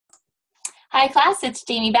Hi class, it's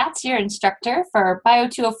Jamie Batts, your instructor for Bio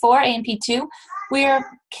 204 AMP2. We're,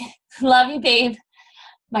 love you babe,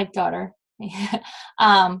 my daughter.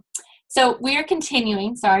 um, so we're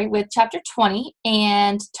continuing, with chapter 20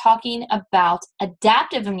 and talking about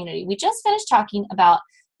adaptive immunity. We just finished talking about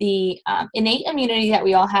the innate immunity that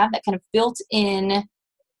we all have, that kind of built-in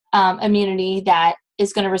immunity that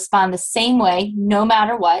is going to respond the same way no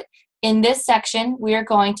matter what. In this section, we are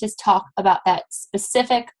going to talk about that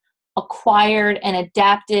specific acquired and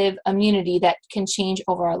adaptive immunity that can change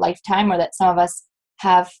over a lifetime, or that some of us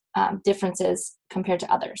have differences compared to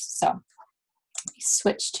others. So let me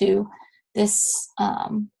switch to this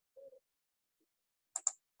PowerPoint.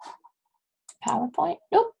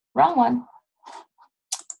 Nope, wrong one.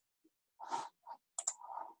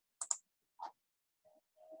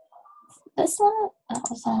 This one? That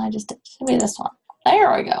was the one I just did. Should be this one.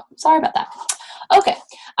 There we go. Sorry about that. Okay,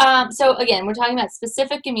 so again, we're talking about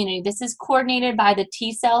specific immunity. This is coordinated by the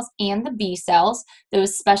T cells and the B cells,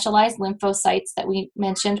 those specialized lymphocytes that we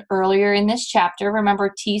mentioned earlier in this chapter.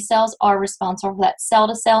 Remember, T cells are responsible for that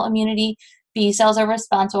cell-to-cell immunity. B cells are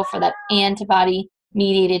responsible for that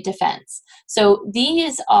antibody-mediated defense. So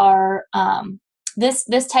these are,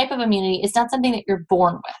 this type of immunity is not something that you're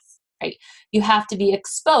born with, right? You have to be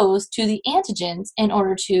exposed to the antigens in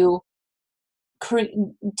order to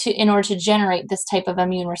generate this type of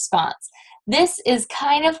immune response. This is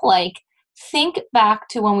kind of like, think back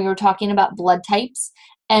to when we were talking about blood types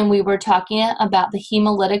and we were talking about the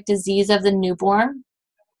hemolytic disease of the newborn,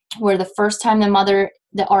 where the first time the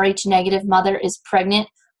Rh negative mother is pregnant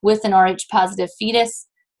with an Rh positive fetus,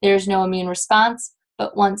 there's no immune response.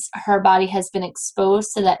 But once her body has been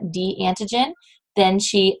exposed to that D antigen, then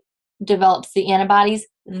she develops the antibodies.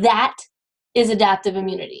 That is adaptive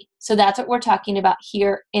immunity. So that's what we're talking about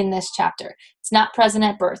here in this chapter. It's not present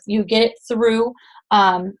at birth. You get it through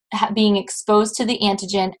being exposed to the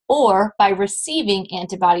antigen or by receiving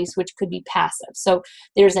antibodies, which could be passive. So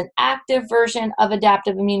there's an active version of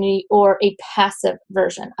adaptive immunity or a passive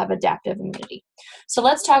version of adaptive immunity. So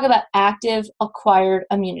let's talk about active acquired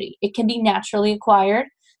immunity. It can be naturally acquired.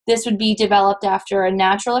 This would be developed after a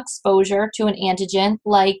natural exposure to an antigen,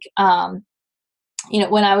 like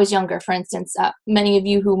when I was younger, for instance. Many of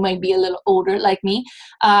you who might be a little older, like me,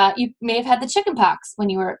 you may have had the chicken pox when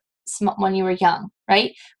you were young,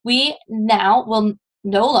 right? We now will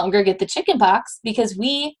no longer get the chicken pox because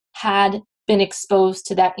we had been exposed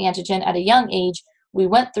to that antigen at a young age. We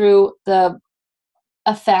went through the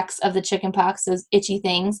effects of the chicken pox, those itchy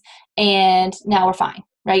things, and now we're fine,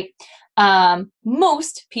 right?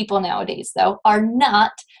 Most people nowadays, though, are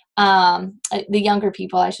not, the younger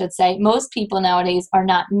people, I should say, most people nowadays are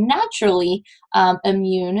not naturally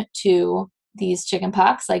immune to these chicken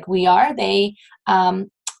pox like we are. They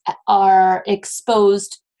are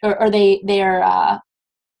exposed, or they're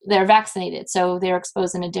vaccinated, so they're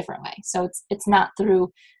exposed in a different way. So it's not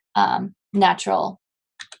through natural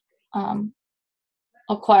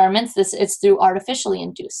acquirements. It's through artificially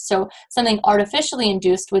induced. So something artificially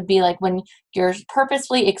induced would be like when you're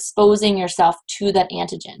purposefully exposing yourself to that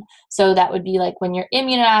antigen. So that would be like when you're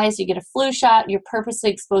immunized, you get a flu shot, you're purposely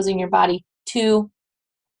exposing your body to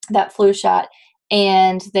that flu shot,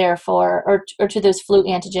 and therefore, or to those flu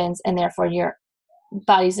antigens, and therefore your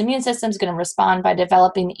body's immune system is going to respond by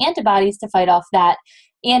developing the antibodies to fight off that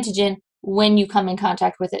antigen when you come in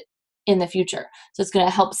contact with it in the future. So it's going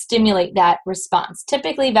to help stimulate that response.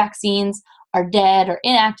 Typically, vaccines are dead or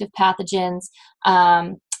inactive pathogens,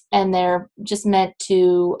 and they're just meant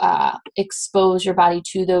to expose your body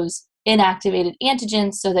to those inactivated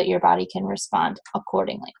antigens so that your body can respond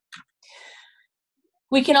accordingly.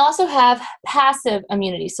 We can also have passive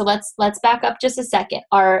immunity. So let's back up just a second.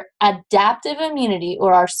 Our adaptive immunity,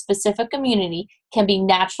 or our specific immunity, can be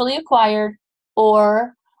naturally acquired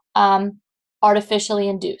or artificially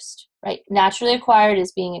induced, right? Naturally acquired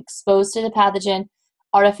is being exposed to the pathogen.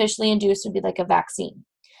 Artificially induced would be like a vaccine.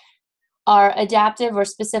 Our adaptive or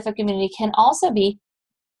specific immunity can also be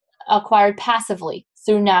acquired passively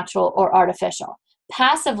through natural or artificial.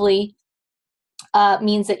 Passively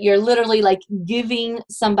means that you're literally like giving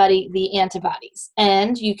somebody the antibodies,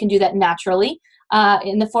 and you can do that naturally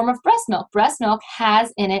in the form of breast milk. Breast milk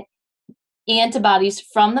has in it antibodies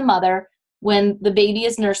from the mother. When the baby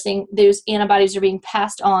is nursing, those antibodies are being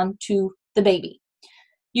passed on to the baby.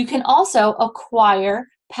 You can also acquire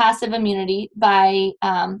passive immunity by,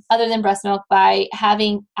 other than breast milk, by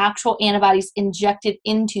having actual antibodies injected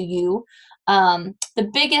into you. The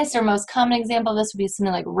biggest or most common example of this would be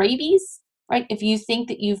something like rabies, right? If you think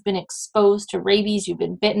that you've been exposed to rabies, you've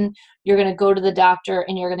been bitten, you're going to go to the doctor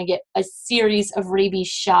and you're going to get a series of rabies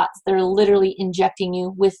shots. They're literally injecting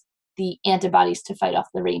you with the antibodies to fight off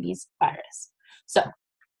the rabies virus. So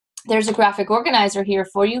there's a graphic organizer here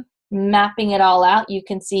for you, mapping it all out. You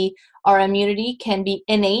can see our immunity can be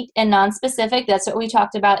innate and nonspecific. That's what we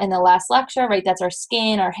talked about in the last lecture, right? That's our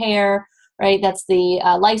skin, our hair, right? That's the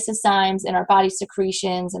lysozymes and our body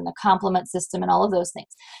secretions and the complement system and all of those things.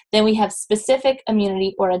 Then we have specific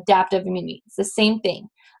immunity or adaptive immunity. It's the same thing.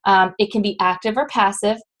 It can be active or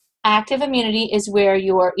passive. Active immunity is where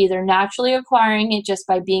you're either naturally acquiring it just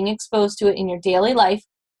by being exposed to it in your daily life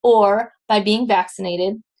or by being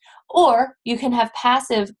vaccinated. Or you can have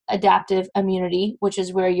passive adaptive immunity, which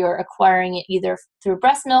is where you're acquiring it either through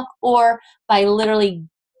breast milk or by literally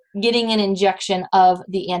getting an injection of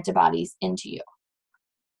the antibodies into you.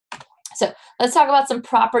 So let's talk about some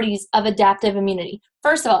properties of adaptive immunity.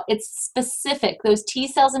 First of all, it's specific. Those T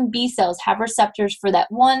cells and B cells have receptors for that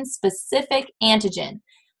one specific antigen.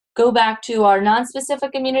 Go back to our nonspecific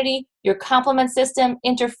immunity, your complement system,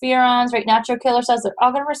 interferons, right, natural killer cells, they're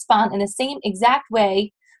all going to respond in the same exact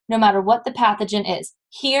way no matter what the pathogen is.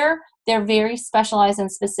 Here, they're very specialized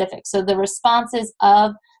and specific. So the responses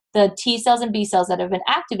of the T cells and B cells that have been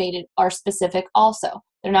activated are specific also.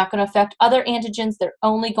 They're not going to affect other antigens. They're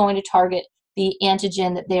only going to target the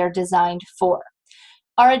antigen that they are designed for.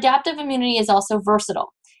 Our adaptive immunity is also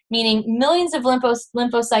versatile, meaning millions of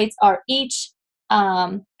lymphocytes are each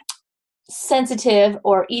sensitive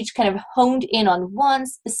or each kind of honed in on one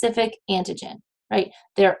specific antigen, right?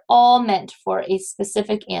 They're all meant for a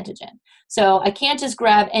specific antigen. So I can't just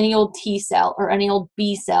grab any old T cell or any old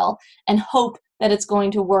B cell and hope that it's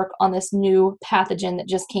going to work on this new pathogen that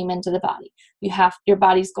just came into the body. Your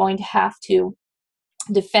body's going to have to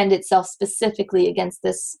defend itself specifically against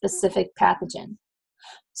this specific pathogen.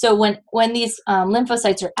 So when these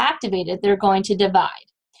lymphocytes are activated, they're going to divide.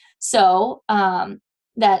 So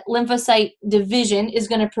that lymphocyte division is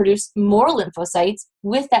going to produce more lymphocytes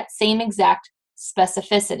with that same exact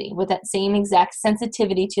specificity, with that same exact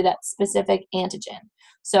sensitivity to that specific antigen.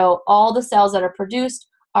 So all the cells that are produced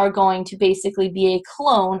are going to basically be a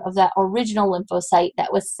clone of that original lymphocyte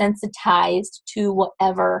that was sensitized to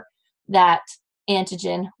whatever that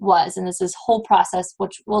antigen was. And this is whole process,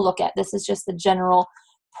 which we'll look at. This is just the general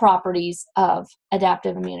properties of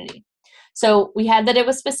adaptive immunity. So we had that it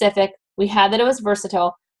was specific. We had that it was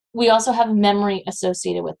versatile. We also have memory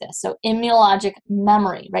associated with this. So immunologic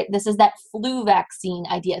memory, right? This is that flu vaccine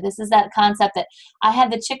idea. This is that concept that I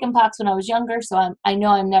had the chicken pox when I was younger, so I know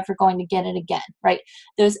I'm never going to get it again, right?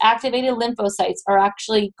 Those activated lymphocytes are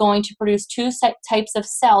actually going to produce two types of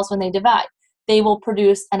cells when they divide. They will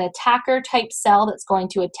produce an attacker type cell that's going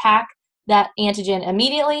to attack that antigen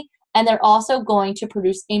immediately, and they're also going to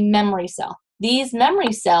produce a memory cell. These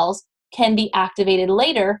memory cells can be activated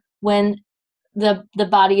later when the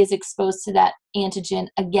body is exposed to that antigen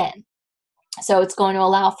again. So it's going to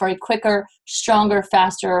allow for a quicker, stronger,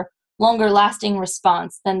 faster, longer lasting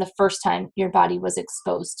response than the first time your body was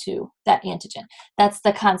exposed to that antigen. That's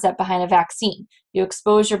the concept behind a vaccine. You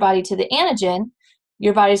expose your body to the antigen,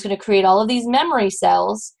 your body's going to create all of these memory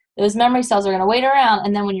cells. Those memory cells are going to wait around,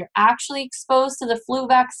 and then when you're actually exposed to the flu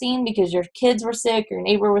vaccine because your kids were sick, your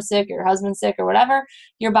neighbor was sick, your husband's sick, or whatever,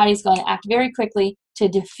 your body's going to act very quickly to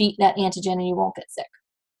defeat that antigen, and you won't get sick,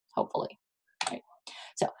 hopefully. Right.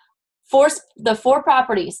 So the four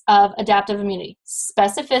properties of adaptive immunity: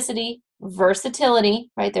 specificity,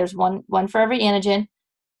 versatility, right? There's one for every antigen,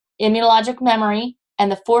 immunologic memory,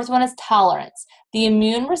 and the fourth one is tolerance. The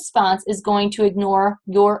immune response is going to ignore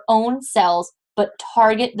your own cells but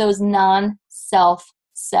target those non-self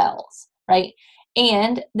cells, right?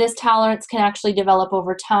 And this tolerance can actually develop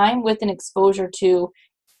over time with an exposure to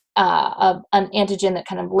an antigen that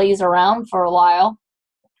kind of lays around for a while.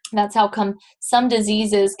 That's how come some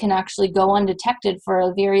diseases can actually go undetected for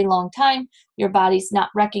a very long time. Your body's not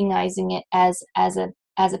recognizing it as a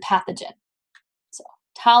pathogen. So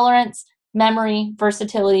tolerance, memory,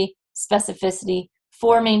 versatility, specificity,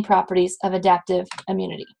 four main properties of adaptive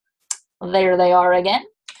immunity. There they are again.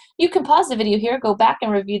 You can pause the video here, go back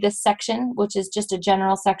and review this section, which is just a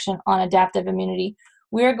general section on adaptive immunity.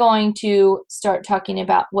 We're going to start talking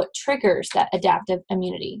about what triggers that adaptive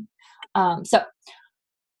immunity. So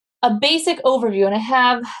a basic overview, and I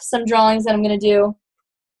have some drawings that I'm going to do.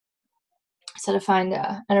 So to find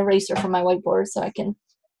an eraser for my whiteboard so I can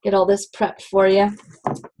get all this prepped for you.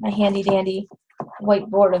 My handy dandy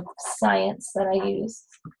whiteboard of science that I use.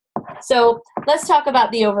 So let's talk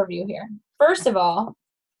about the overview here. First of all,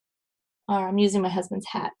 I'm using my husband's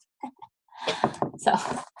hat. So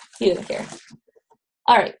he doesn't care.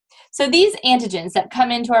 All right. So these antigens that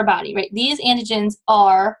come into our body, right? These antigens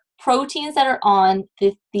are proteins that are on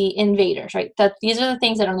the invaders, right? These are the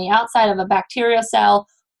things that are on the outside of a bacterial cell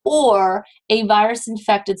or a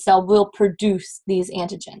virus-infected cell will produce these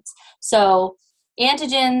antigens. So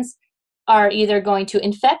antigens are either going to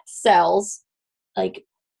infect cells, like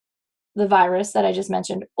the virus that I just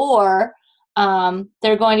mentioned, or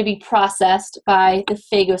they're going to be processed by the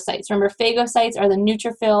phagocytes. Remember, phagocytes are the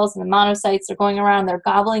neutrophils and the monocytes. They're going around, they're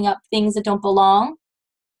gobbling up things that don't belong.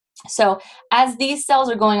 So as these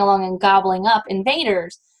cells are going along and gobbling up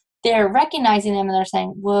invaders, they're recognizing them and they're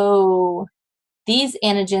saying, whoa, these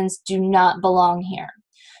antigens do not belong here.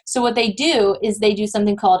 So what they do is they do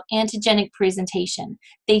something called antigenic presentation.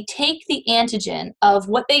 They take the antigen of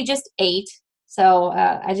what they just ate. So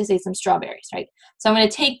I just ate some strawberries, right? So I'm going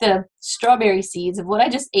to take the strawberry seeds of what I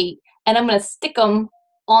just ate, and I'm going to stick them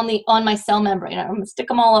on my cell membrane. I'm going to stick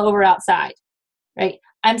them all over outside, right?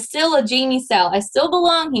 I'm still a Jamie cell. I still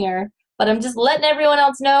belong here, but I'm just letting everyone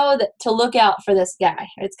else know that to look out for this guy.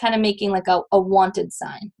 It's kind of making like a wanted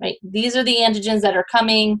sign, right? These are the antigens that are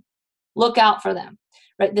coming. Look out for them,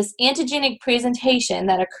 right? This antigenic presentation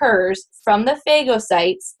that occurs from the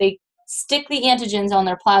phagocytes, they stick the antigens on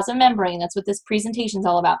their plasma membrane. That's what this presentation is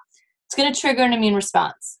all about. It's going to trigger an immune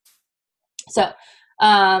response. So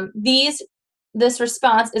this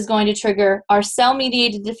response is going to trigger our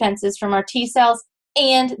cell-mediated defenses from our T cells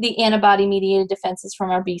and the antibody-mediated defenses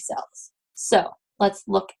from our B cells. So let's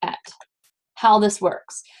look at how this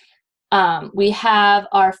works. We have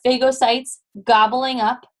our phagocytes gobbling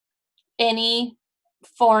up any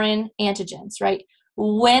foreign antigens, right?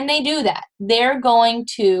 When they do that, they're going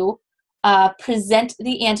to present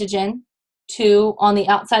the antigen on the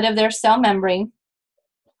outside of their cell membrane,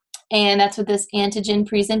 and that's what this antigen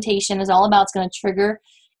presentation is all about. It's going to trigger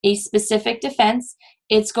a specific defense.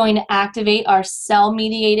 It's going to activate our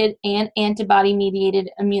cell-mediated and antibody-mediated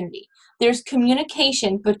immunity. There's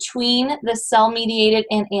communication between the cell-mediated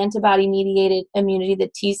and antibody-mediated immunity.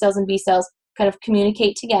 The T cells and B cells kind of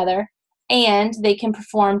communicate together, and they can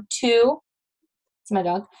perform two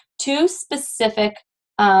specific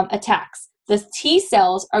attacks. The T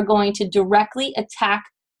cells are going to directly attack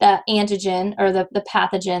the antigen or the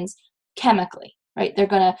pathogens chemically, right? They're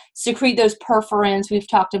going to secrete those perforins. We've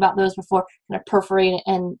talked about those before, going to perforate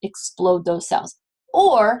and explode those cells.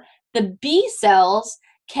 Or the B cells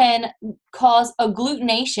can cause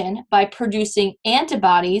agglutination by producing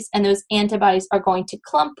antibodies, and those antibodies are going to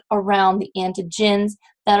clump around the antigens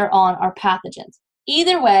that are on our pathogens.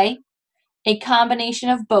 Either way, a combination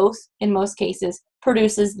of both, in most cases,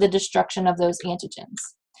 produces the destruction of those antigens.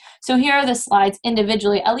 So here are the slides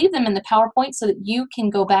individually. I'll leave them in the PowerPoint so that you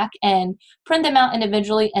can go back and print them out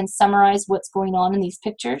individually and summarize what's going on in these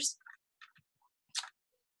pictures.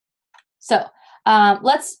 So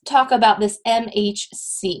let's talk about this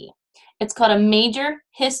MHC. It's called a major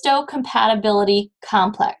histocompatibility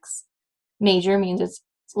complex. Major means it's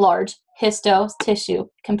large. Histo, tissue,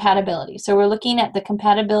 compatibility. So we're looking at the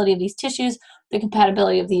compatibility of these tissues, the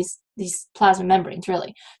compatibility of these plasma membranes,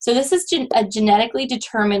 really. So this is a genetically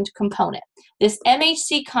determined component. This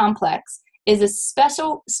MHC complex is a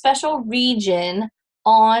special region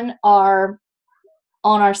on our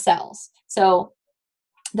cells. So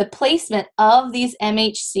the placement of these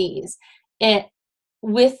MHCs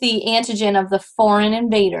with the antigen of the foreign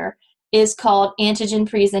invader is called antigen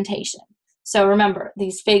presentation. So remember,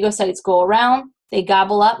 these phagocytes go around, they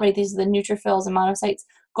gobble up, right? These are the neutrophils and monocytes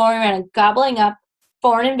going around and gobbling up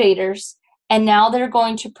foreign invaders, and now they're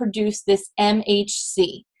going to produce this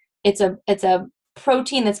MHC. It's a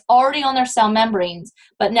protein that's already on their cell membranes,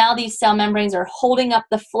 but now these cell membranes are holding up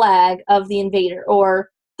the flag of the invader, or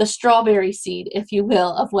the strawberry seed, if you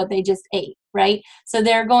will, of what they just ate, right? So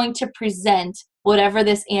they're going to present whatever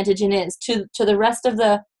this antigen is to the rest of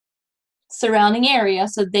the surrounding area,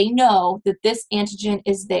 so they know that this antigen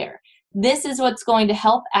is there. This is what's going to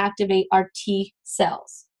help activate our T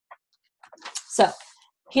cells. So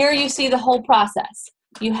here you see the whole process.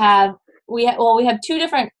 We have two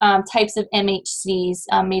different types of MHCs,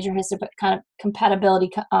 major histocompatibility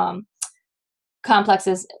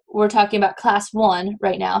complexes. We're talking about class 1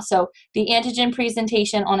 right now. So the antigen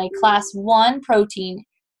presentation on a class 1 protein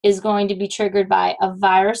is going to be triggered by a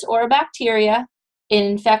virus or a bacteria. It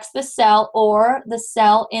infects the cell, or the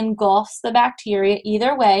cell engulfs the bacteria.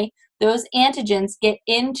 Either way, those antigens get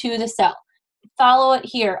into the cell. Follow it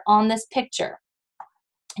here on this picture.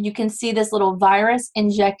 You can see this little virus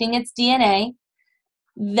injecting its DNA.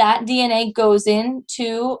 That DNA goes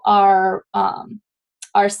into our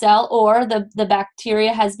cell, or the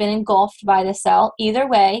bacteria has been engulfed by the cell. Either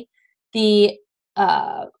way, the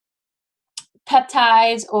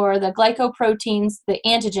peptides or the glycoproteins, the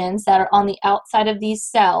antigens that are on the outside of these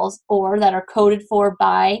cells, or that are coded for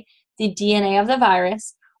by the DNA of the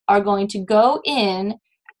virus, are going to go in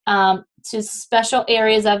to special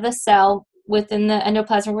areas of the cell within the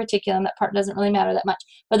endoplasmic reticulum. That part doesn't really matter that much,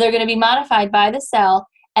 but they're going to be modified by the cell,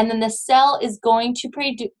 and then the cell is going to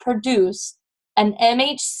produce an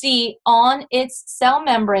MHC on its cell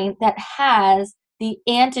membrane that has the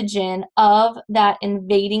antigen of that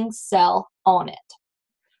invading cell on it.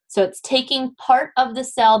 So it's taking part of the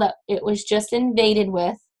cell that it was just invaded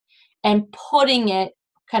with and putting it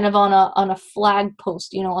kind of on a flag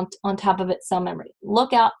post, you know, on top of its cell membrane.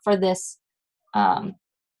 Look out for this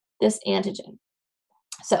this antigen.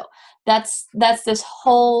 So that's this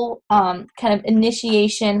whole kind of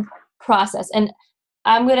initiation process. And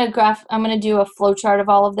I'm gonna do a flow chart of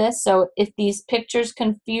all of this. So if these pictures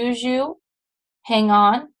confuse you, hang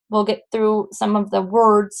on. We'll get through some of the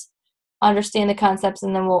words, understand the concepts,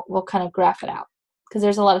 and then we'll kind of graph it out because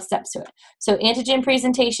there's a lot of steps to it. So antigen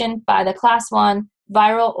presentation by the class 1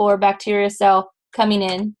 viral or bacteria cell coming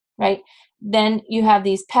in, right? Then you have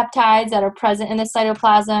these peptides that are present in the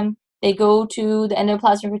cytoplasm. They go to the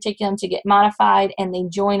endoplasmic reticulum to get modified, and they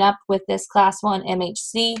join up with this class 1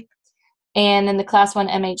 MHC. And then the class 1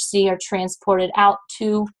 MHC are transported out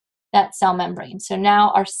to that cell membrane. So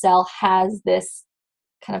now our cell has this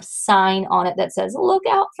kind of sign on it that says, look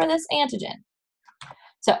out for this antigen.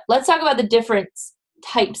 So let's talk about the different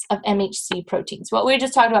types of MHC proteins. What we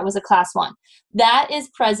just talked about was a class 1. That is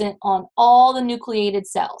present on all the nucleated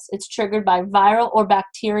cells. It's triggered by viral or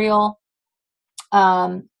bacterial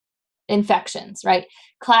infections, right?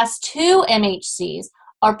 Class 2 MHCs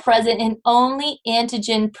are present in only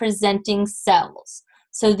antigen-presenting cells.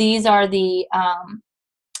 So these are the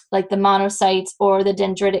like the monocytes or the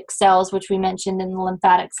dendritic cells, which we mentioned in the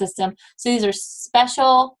lymphatic system. So these are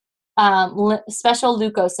special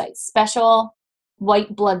leukocytes, special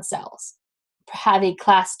white blood cells have a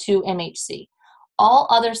class 2 MHC. All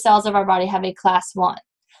other cells of our body have a class 1.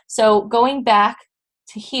 So going back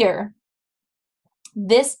to here,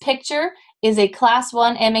 this picture is a class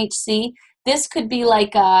 1 MHC. This could be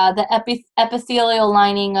like the epithelial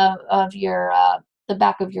lining of your the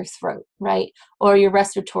back of your throat, right? Or your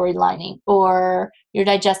respiratory lining or your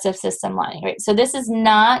digestive system lining, right? So this is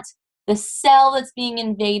not the cell that's being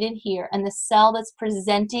invaded here, and the cell that's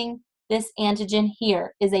presenting this antigen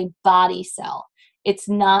here is a body cell. It's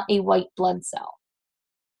not a white blood cell.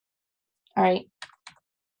 All right.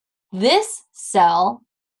 This cell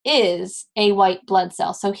is a white blood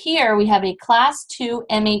cell. So here we have a class 2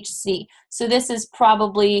 MHC. So this is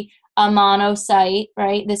probably a monocyte,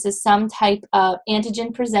 right? This is some type of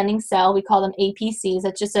antigen presenting cell. We call them APCs.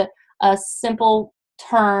 That's just a simple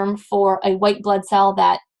term for a white blood cell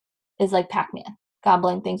that is like Pac-Man,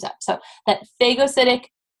 gobbling things up. So that phagocytic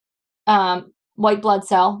white blood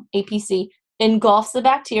cell, APC, engulfs the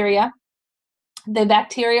bacteria. The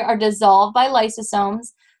bacteria are dissolved by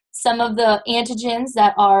lysosomes. Some of the antigens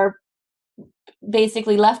that are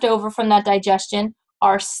basically left over from that digestion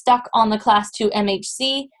are stuck on the class 2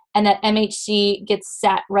 MHC, and that MHC gets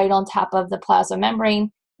sat right on top of the plasma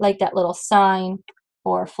membrane, like that little sign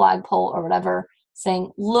or flagpole or whatever,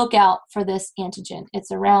 saying, look out for this antigen.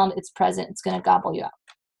 It's around, it's present, it's going to gobble you up.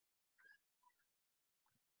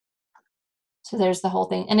 So there's the whole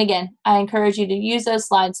thing. And again, I encourage you to use those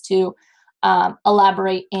slides to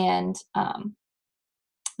elaborate, and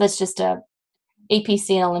that's just a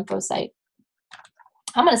APC and a lymphocyte.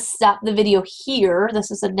 I'm going to stop the video here.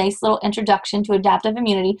 This is a nice little introduction to adaptive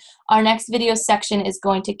immunity. Our next video section is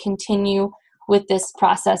going to continue with this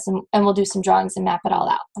process, and we'll do some drawings and map it all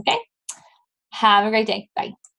out. Okay? Have a great day. Bye.